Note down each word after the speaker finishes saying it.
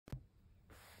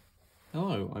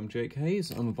Hello, I'm Jake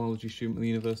Hayes. I'm a biology student at the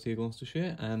University of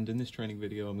Gloucestershire, and in this training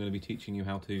video I'm going to be teaching you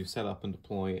how to set up and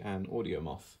deploy an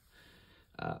AudioMoth.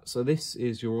 So this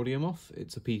is your AudioMoth.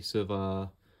 It's a piece of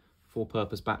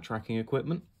for-purpose backtracking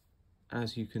equipment.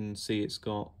 As you can see, it's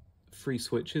got 3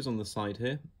 switches on the side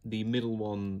here. The middle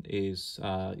one is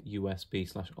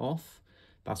USB/off.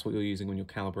 That's what you're using when you're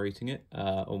calibrating it,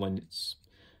 or when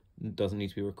it doesn't need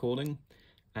to be recording.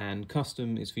 And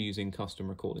custom is for using custom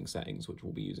recording settings, which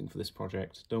we'll be using for this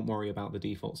project. Don't worry about the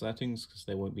default settings because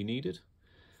they won't be needed.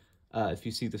 If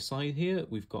you see the side here,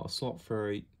 we've got a slot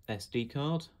for a SD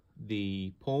card,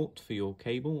 the port for your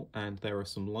cable, and there are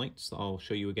some lights that I'll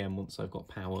show you again once I've got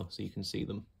power so you can see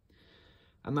them.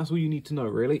 And that's all you need to know,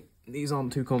 really. These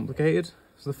aren't too complicated.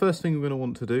 So the first thing we're going to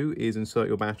want to do is insert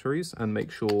your batteries and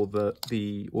make sure that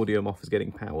the AudioMoth is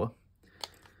getting power.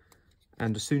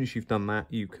 And as soon as you've done that,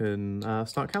 you can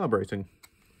start calibrating.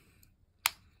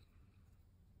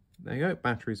 There you go,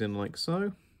 battery's in like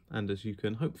so. And as you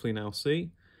can hopefully now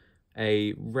see,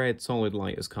 a red solid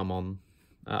light has come on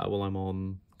while I'm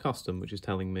on custom, which is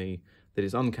telling me that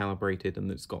it's uncalibrated and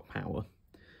that it's got power.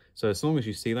 So as long as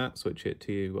you see that, switch it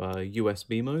to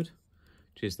USB mode,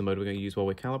 which is the mode we're going to use while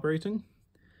we're calibrating.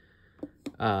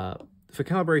 For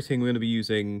calibrating, we're going to be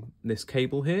using this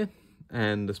cable here,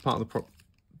 and as part of the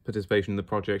participation in the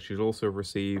project, you'll also have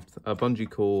received a bungee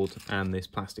cord and this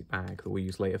plastic bag that we'll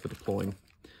use later for deploying.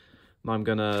 Now I'm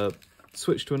going to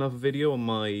switch to another video on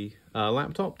my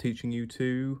laptop teaching you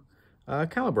to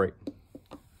calibrate.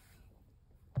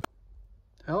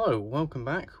 Hello, welcome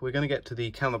back. We're going to get to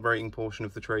the calibrating portion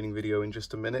of the training video in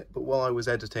just a minute, but while I was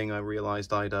editing I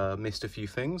realised I'd missed a few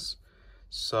things.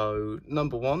 So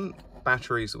number one,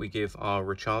 batteries that we give are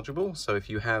rechargeable, so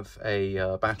if you have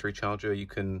a battery charger you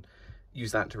can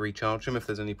use that to recharge them if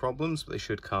there's any problems, but they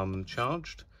should come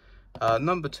charged.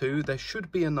 Number two, there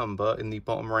should be a number in the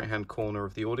bottom right hand corner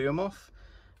of the AudioMoth.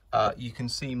 You can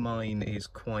see mine is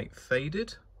quite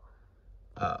faded.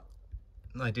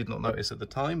 I did not notice at the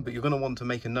time, but you're going to want to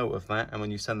make a note of that, and when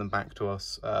you send them back to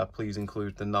us, please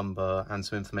include the number and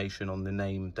some information on the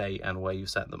name, date and where you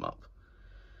set them up.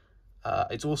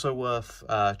 It's also worth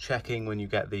checking when you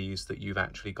get these that you've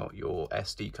actually got your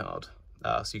SD card.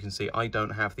 So you can see I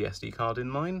don't have the SD card in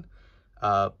mine.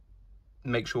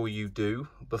 Make sure you do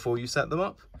before you set them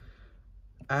up.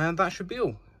 And that should be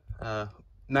all.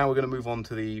 Now we're going to move on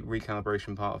to the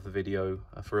recalibration part of the video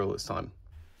for all its time.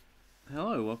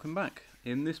 Hello, welcome back.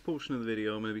 In this portion of the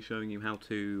video I'm going to be showing you how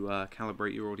to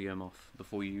calibrate your AudioMoth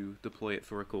before you deploy it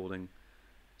for recording.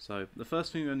 So the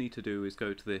first thing you're going to need to do is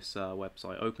go to this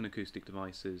website, Open Acoustic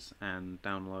Devices, and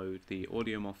download the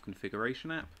AudioMoth configuration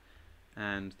app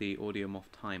and the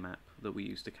AudioMoth time app that we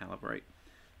use to calibrate.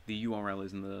 The URL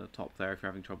is in the top there if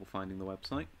you're having trouble finding the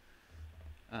website.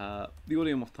 The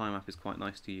AudioMoth time app is quite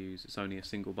nice to use. It's only a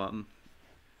single button.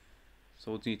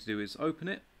 So what you need to do is open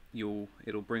it.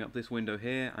 It'll bring up this window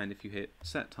here, and if you hit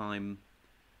set time,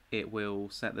 it will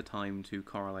set the time to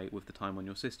correlate with the time on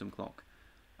your system clock.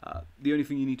 The only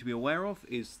thing you need to be aware of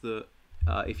is that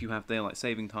if you have daylight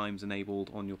saving times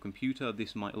enabled on your computer,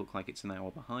 this might look like it's an hour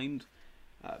behind.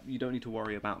 You don't need to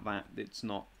worry about that. It's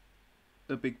not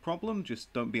a big problem,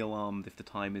 just don't be alarmed if the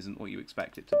time isn't what you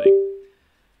expect it to be.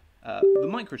 The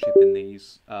microchip in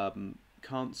these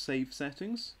can't save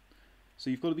settings, so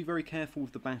you've got to be very careful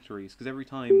with the batteries, because every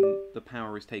time the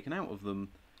power is taken out of them,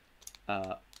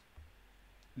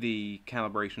 the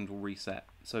calibrations will reset.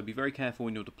 So be very careful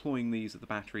when you're deploying these that the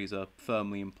batteries are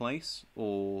firmly in place,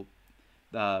 or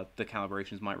the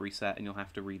calibrations might reset and you'll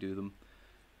have to redo them.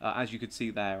 As you could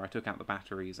see there, I took out the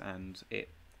batteries and it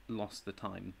lost the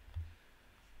time.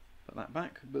 Put that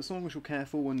back, but as long as you're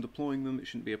careful when deploying them, it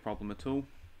shouldn't be a problem at all.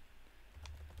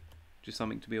 Just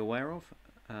something to be aware of.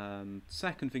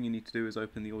 Second thing you need to do is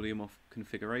open the AudioMoth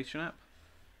configuration app.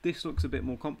 This looks a bit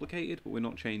more complicated, but we're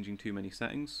not changing too many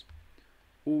settings.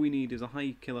 All we need is a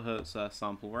high kilohertz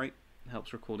sample rate,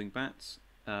 helps recording bats,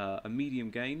 a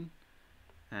medium gain,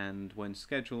 and when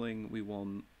scheduling we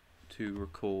want to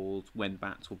record when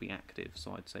bats will be active,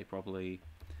 so I'd say probably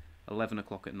 11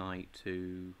 o'clock at night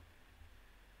to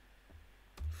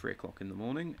 3 o'clock in the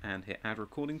morning, and hit add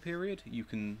recording period. You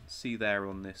can see there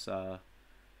on this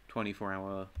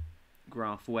 24-hour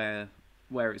graph where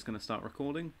it's going to start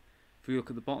recording. If you look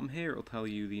at the bottom here, it'll tell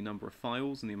you the number of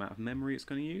files and the amount of memory it's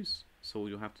going to use. So all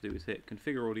you'll have to do is hit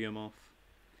configure AudioMoth,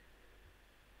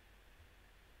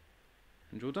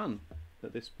 and you're done.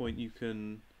 At this point you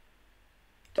can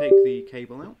take the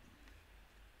cable out,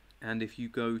 and if you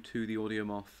go to the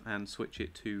AudioMoth and switch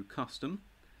it to custom,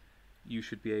 you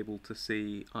should be able to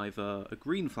see either a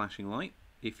green flashing light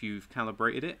if you've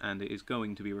calibrated it and it is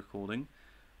going to be recording,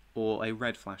 or a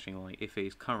red flashing light if it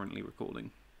is currently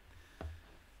recording.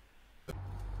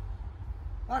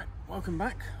 Alright, welcome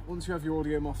back. Once you have your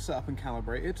AudioMoth set up and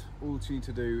calibrated, all that you need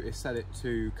to do is set it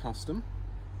to custom,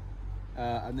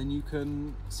 and then you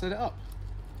can set it up.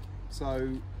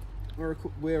 So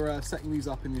we're setting these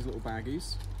up in these little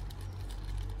baggies.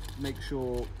 Make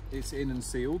sure it's in and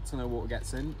sealed so no water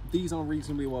gets in. These are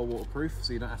reasonably well waterproof,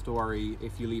 so you don't have to worry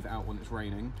if you leave it out when it's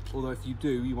raining. Although if you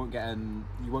do, you won't get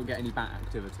any bat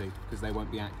activity because they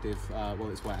won't be active while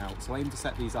it's wet out. So aim to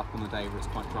set these up on the day where it's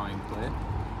quite dry and clear.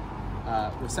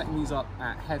 We're setting these up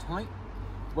at head height.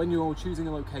 When you're choosing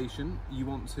a location, you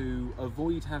want to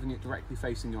avoid having it directly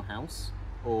facing your house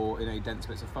or in a dense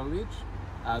bits of foliage.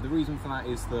 The reason for that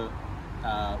is that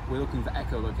we're looking for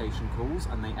echolocation calls,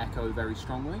 and they echo very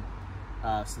strongly.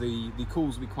 So the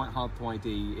calls will be quite hard to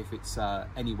ID if it's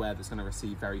anywhere that's going to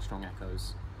receive very strong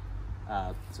echoes.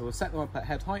 So we'll set them up at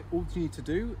head height. All you need to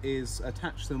do is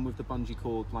attach them with the bungee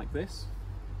cord like this.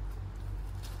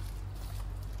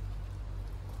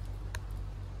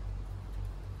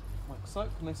 Like so.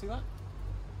 Can they see that?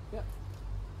 Yep.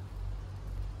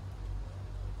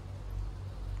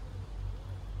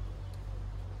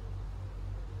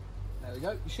 There we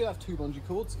go. You should have 2 bungee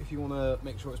cords if you want to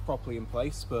make sure it's properly in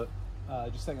place, but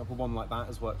just setting up a one like that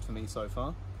has worked for me so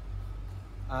far.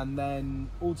 And then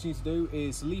all you need to do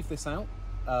is leave this out.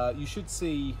 You should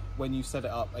see when you set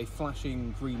it up a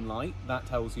flashing green light. That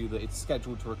tells you that it's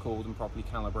scheduled to record and properly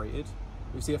calibrated.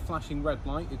 If you see a flashing red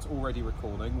light, it's already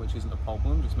recording, which isn't a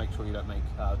problem. Just make sure you don't make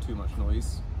too much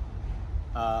noise.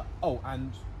 Oh,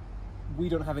 and we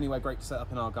don't have anywhere great to set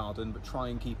up in our garden, but try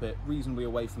and keep it reasonably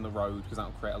away from the road because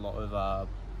that'll create a lot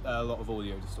of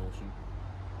audio distortion.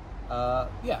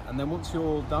 Yeah, and then once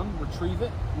you're done, retrieve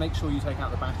it. Make sure you take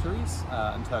out the batteries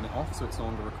and turn it off so it's no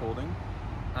longer recording,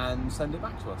 and send it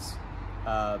back to us.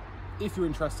 If you're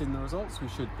interested in the results, we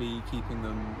should be keeping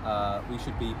them. We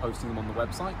should be posting them on the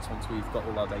website once we've got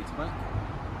all our data back.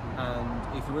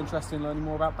 And if you're interested in learning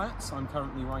more about bats, I'm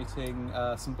currently writing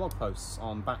some blog posts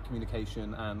on bat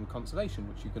communication and conservation,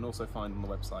 which you can also find on the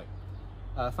website.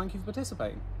 Thank you for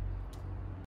participating.